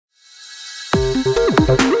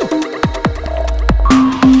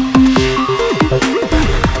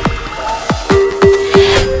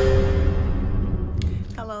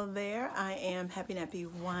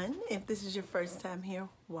HappyNappy1. If this is your first time here,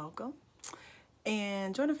 welcome.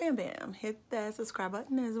 And join the fam bam. Hit that subscribe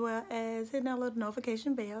button as well as hit that little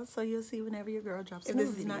notification bell so you'll see whenever your girl drops a new video.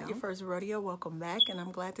 If this is not your first rodeo, welcome back, and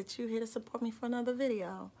I'm glad that you're here to support me for another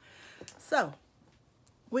video. So,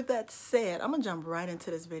 with that said, I'm going to jump right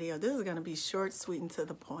into this video. This is going to be short, sweet, and to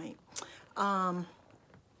the point.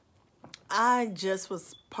 I just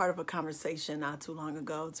was part of a conversation not too long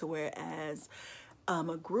ago to whereas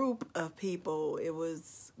a group of people, it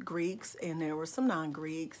was Greeks and there were some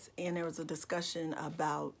non-Greeks, and there was a discussion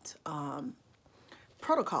about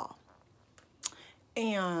protocol.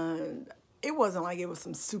 And it wasn't like it was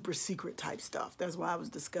some super secret type stuff. That's why I was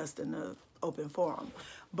discussed in the open forum.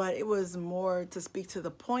 But it was more to speak to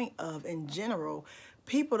the point of, in general,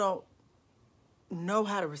 people don't know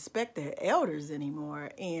how to respect their elders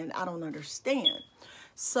anymore, and I don't understand.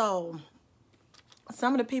 So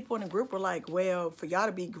some of the people in the group were like, well, for y'all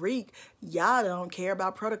to be Greek, y'all don't care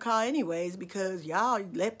about protocol anyways because y'all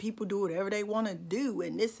let people do whatever they want to do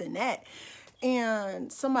and this and that.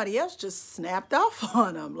 And somebody else just snapped off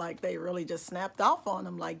on them. Like, they really just snapped off on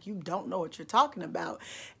them. Like, you don't know what you're talking about.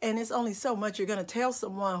 And it's only so much you're going to tell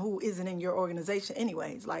someone who isn't in your organization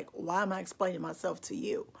anyways. Like, why am I explaining myself to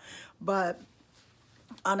you? But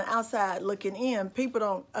on the outside looking in, people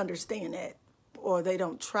don't understand that, or they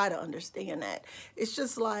don't try to understand that. It's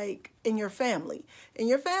just like in your family. In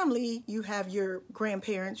your family, you have your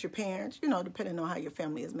grandparents, your parents, you know, depending on how your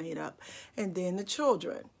family is made up, and then the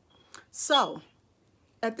children. So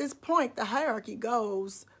at this point, the hierarchy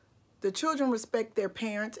goes, the children respect their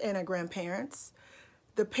parents and their grandparents.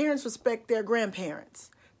 The parents respect their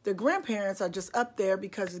grandparents. The grandparents are just up there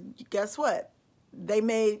because guess what? They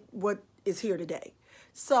made what is here today.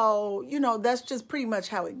 So, you know, that's just pretty much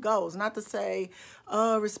how it goes. Not to say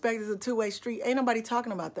respect is a two-way street. Ain't nobody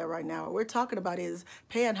talking about that right now. What we're talking about is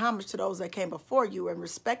paying homage to those that came before you and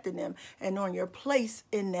respecting them and knowing your place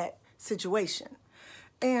in that situation.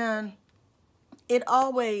 And it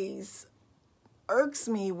always irks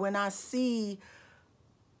me when I see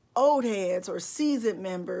old heads or seasoned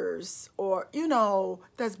members or, you know,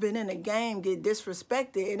 that's been in the game get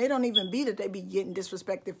disrespected. And it don't even be that they be getting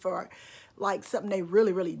disrespected for like something they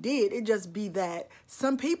really, really did. It just be that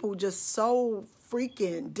some people just so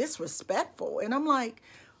freaking disrespectful. And I'm like,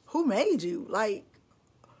 who made you? Like,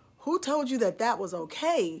 who told you that that was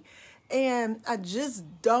okay? And I just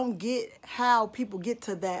don't get how people get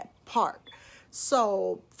to that part.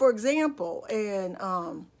 So, for example, and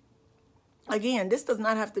again, this does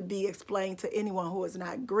not have to be explained to anyone who is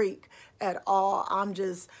not Greek at all. I'm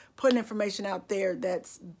just putting information out there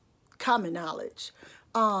that's common knowledge.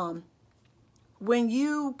 When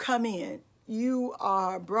you come in, you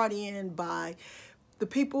are brought in by the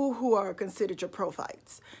people who are considered your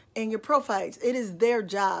prophytes. And your prophytes, it is their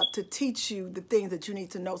job to teach you the things that you need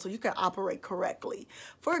to know so you can operate correctly.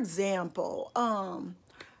 For example,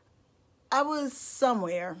 I was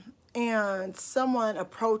somewhere and someone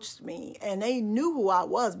approached me and they knew who I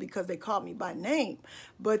was because they called me by name.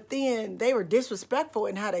 But then they were disrespectful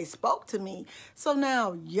in how they spoke to me. So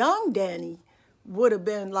now young Danny would have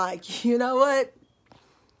been like, you know what?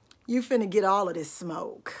 You finna get all of this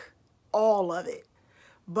smoke. All of it.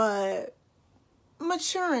 But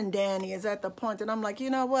maturing Danny is at the point that I'm like, you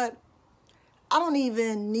know what? I don't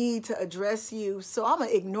even need to address you, so I'm going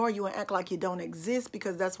to ignore you and act like you don't exist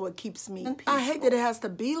because that's what keeps me peaceful. I hate that it has to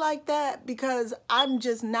be like that because I'm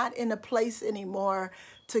just not in a place anymore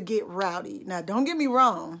to get rowdy. Now, don't get me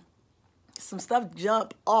wrong. Some stuff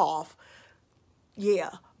jump off.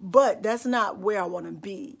 Yeah, but that's not where I want to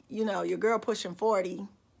be. You know, your girl pushing 40.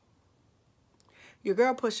 Your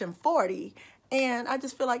girl pushing 40. And I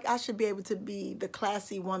just feel like I should be able to be the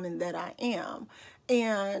classy woman that I am.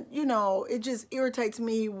 And, you know, it just irritates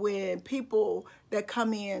me when people that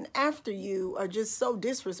come in after you are just so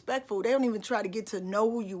disrespectful. They don't even try to get to know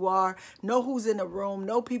who you are, know who's in the room,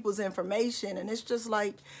 know people's information. And it's just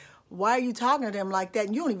like, why are you talking to them like that?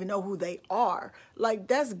 And you don't even know who they are. Like,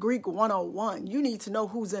 that's Greek 101. You need to know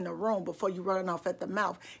who's in the room before you running off at the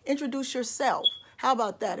mouth. Introduce yourself. How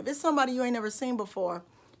about that? If it's somebody you ain't never seen before,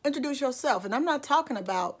 introduce yourself. And I'm not talking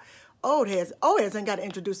about old heads. Old heads ain't got to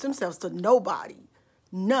introduce themselves to nobody.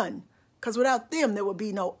 None. Because without them, there would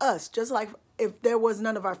be no us. Just like if there was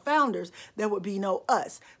none of our founders, there would be no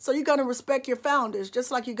us. So you're going to respect your founders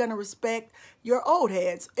just like you're going to respect your old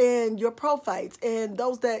heads and your prophytes and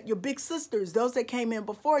those that, your big sisters, those that came in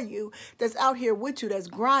before you, that's out here with you, that's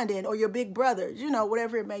grinding, or your big brothers, you know,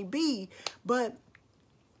 whatever it may be. But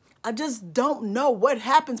I just don't know what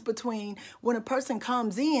happens between when a person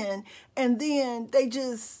comes in and then they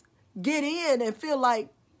just get in and feel like,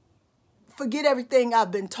 forget everything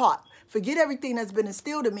I've been taught. Forget everything that's been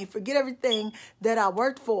instilled in me. Forget everything that I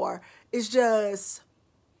worked for. It's just,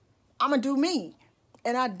 I'm going to do me.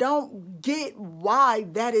 And I don't get why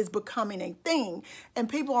that is becoming a thing. And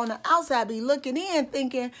people on the outside be looking in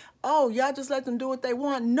thinking, oh, y'all just let them do what they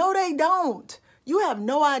want. No, they don't. You have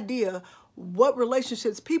no idea what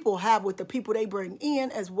relationships people have with the people they bring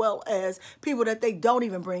in, as well as people that they don't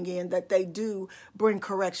even bring in, that they do bring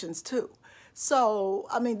corrections to. So,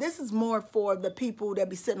 I mean, this is more for the people that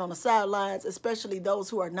be sitting on the sidelines, especially those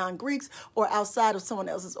who are non-Greeks or outside of someone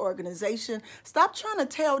else's organization. Stop trying to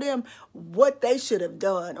tell them what they should have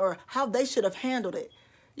done or how they should have handled it.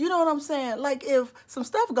 You know what I'm saying? Like, if some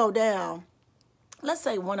stuff go down, let's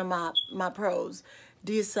say one of my pros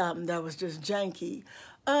did something that was just janky.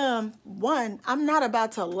 One, I'm not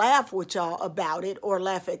about to laugh with y'all about it or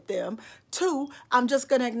laugh at them. Two, I'm just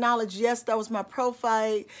going to acknowledge, yes, that was my pro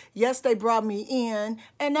fight. Yes, they brought me in.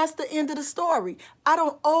 And that's the end of the story. I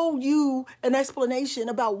don't owe you an explanation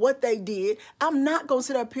about what they did. I'm not going to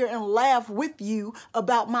sit up here and laugh with you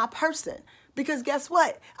about my person. Because guess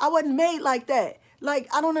what? I wasn't made like that. Like,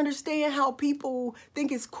 I don't understand how people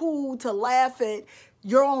think it's cool to laugh at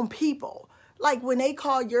your own people. Like, when they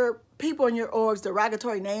call your people in your orgs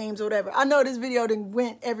derogatory names or whatever. I know this video done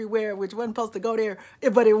went everywhere, which wasn't supposed to go there,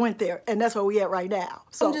 but it went there, and that's where we at right now.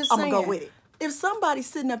 So I'm gonna go with it. If somebody's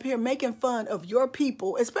sitting up here making fun of your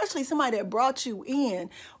people, especially somebody that brought you in,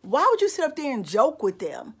 why would you sit up there and joke with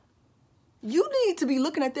them? You need to be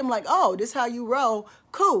looking at them like, oh, this is how you roll.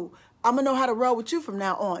 Cool. I'm gonna know how to roll with you from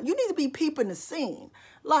now on. You need to be peeping the scene.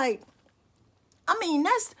 Like, I mean,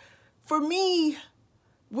 that's, for me,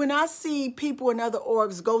 when I see people in other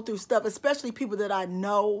orgs go through stuff, especially people that I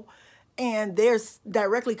know and they're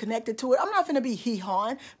directly connected to it, I'm not going to be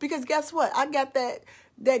hee-hawing, because guess what? I got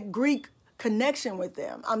that Greek connection with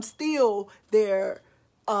them. I'm still there.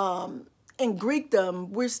 In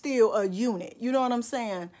Greekdom, we're still a unit. You know what I'm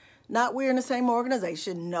saying? Not we're in the same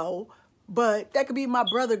organization, no. But that could be my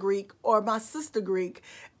brother Greek or my sister Greek,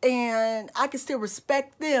 and I can still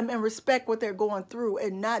respect them and respect what they're going through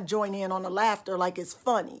and not join in on the laughter like it's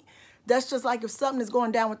funny. That's just like if something is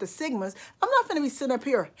going down with the Sigmas, I'm not going to be sitting up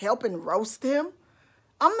here helping roast them.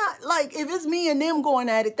 I'm not, like, if it's me and them going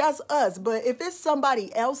at it, that's us. But if it's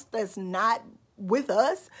somebody else that's not with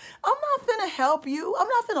us, I'm not finna help you. I'm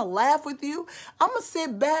not finna laugh with you. I'm going to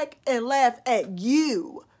sit back and laugh at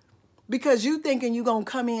you. Because you thinking you going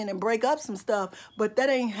to come in and break up some stuff, but that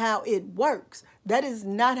ain't how it works. That is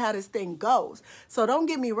not how this thing goes. So don't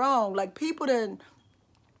get me wrong. Like, people done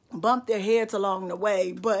bump their heads along the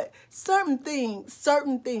way, but certain things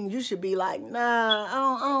you should be like, nah,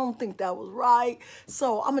 I don't think that was right.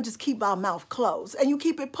 So I'm gonna just keep my mouth closed, and you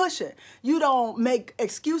keep it pushing. You don't make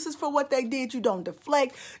excuses for what they did. You don't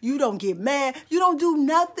deflect. You don't get mad. You don't do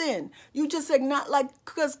nothing. You just ignore, like,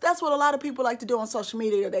 because that's what a lot of people like to do on social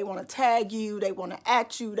media. They want to tag you. They want to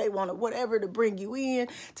at you. They want to whatever to bring you in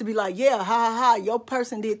to be like, yeah, ha ha ha, your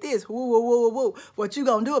person did this. Woo woo woo woo woo. What you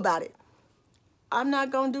gonna do about it? I'm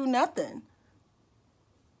not going to do nothing.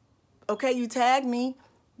 Okay, you tag me.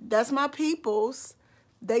 That's my peoples.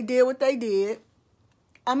 They did what they did.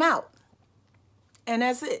 I'm out. And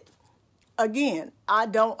that's it. Again, I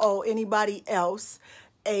don't owe anybody else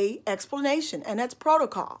an explanation, and that's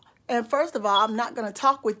protocol. And first of all, I'm not going to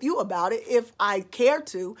talk with you about it. If I care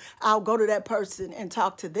to, I'll go to that person and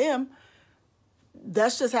talk to them.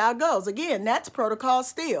 That's just how it goes. Again, that's protocol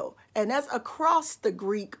still. And that's across the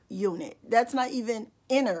Greek unit. That's not even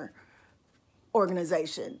inner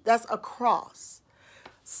organization. That's across.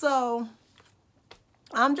 So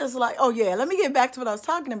I'm just like, oh yeah, let me get back to what I was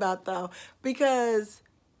talking about though. Because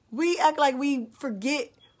we act like we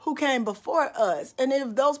forget who came before us. And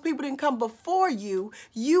if those people didn't come before you,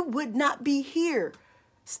 you would not be here.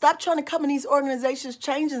 Stop trying to come in these organizations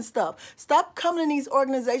changing stuff. Stop coming in these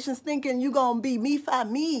organizations thinking you're going to be me fi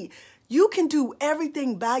me. You can do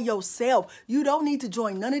everything by yourself. You don't need to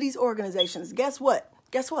join none of these organizations. Guess what?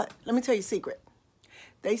 Guess what? Let me tell you a secret.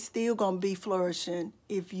 They still going to be flourishing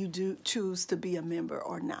if you do choose to be a member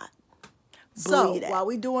or not. So while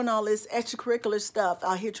we doing all this extracurricular stuff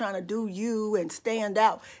out here trying to do you and stand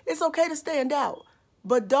out, it's okay to stand out.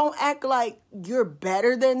 But don't act like you're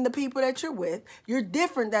better than the people that you're with. You're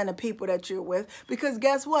different than the people that you're with. Because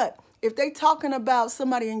guess what? If they talking about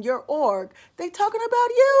somebody in your org, they talking about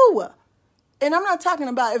you. And I'm not talking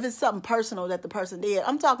about if it's something personal that the person did.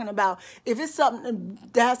 I'm talking about if it's something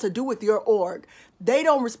that has to do with your org. They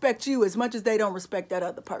don't respect you as much as they don't respect that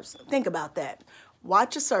other person. Think about that.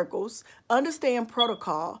 Watch your circles. Understand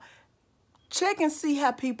protocol. Check and see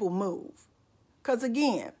how people move. Because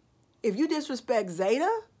again, if you disrespect Zeta,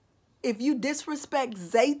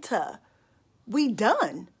 we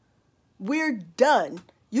done. We're done.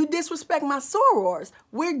 You disrespect my sorors.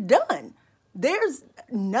 We're done. There's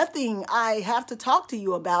nothing I have to talk to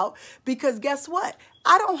you about because guess what?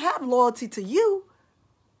 I don't have loyalty to you.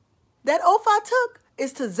 That oath I took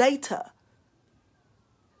is to Zeta,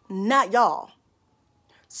 not y'all.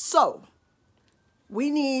 So we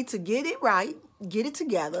need to get it right, get it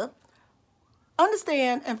together,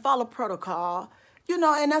 understand and follow protocol, you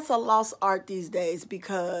know, and that's a lost art these days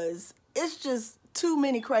because it's just too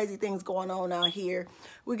many crazy things going on out here.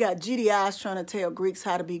 We got GDIs trying to tell Greeks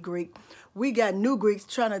how to be Greek. We got new Greeks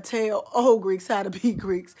trying to tell old Greeks how to be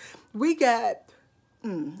Greeks. We got, I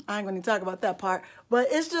ain't going to talk about that part, but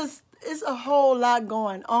it's a whole lot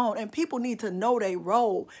going on, and people need to know their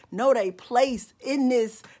role, know their place in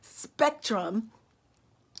this spectrum.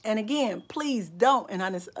 And again, please don't, and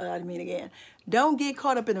don't get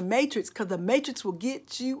caught up in the matrix because the matrix will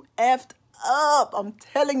get you effed up. I'm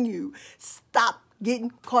telling you, stop getting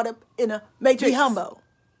caught up in a matrix. Be humble.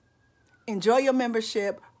 Enjoy your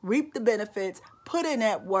membership, reap the benefits, put in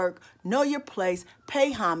that work, know your place,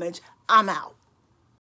 pay homage. I'm out.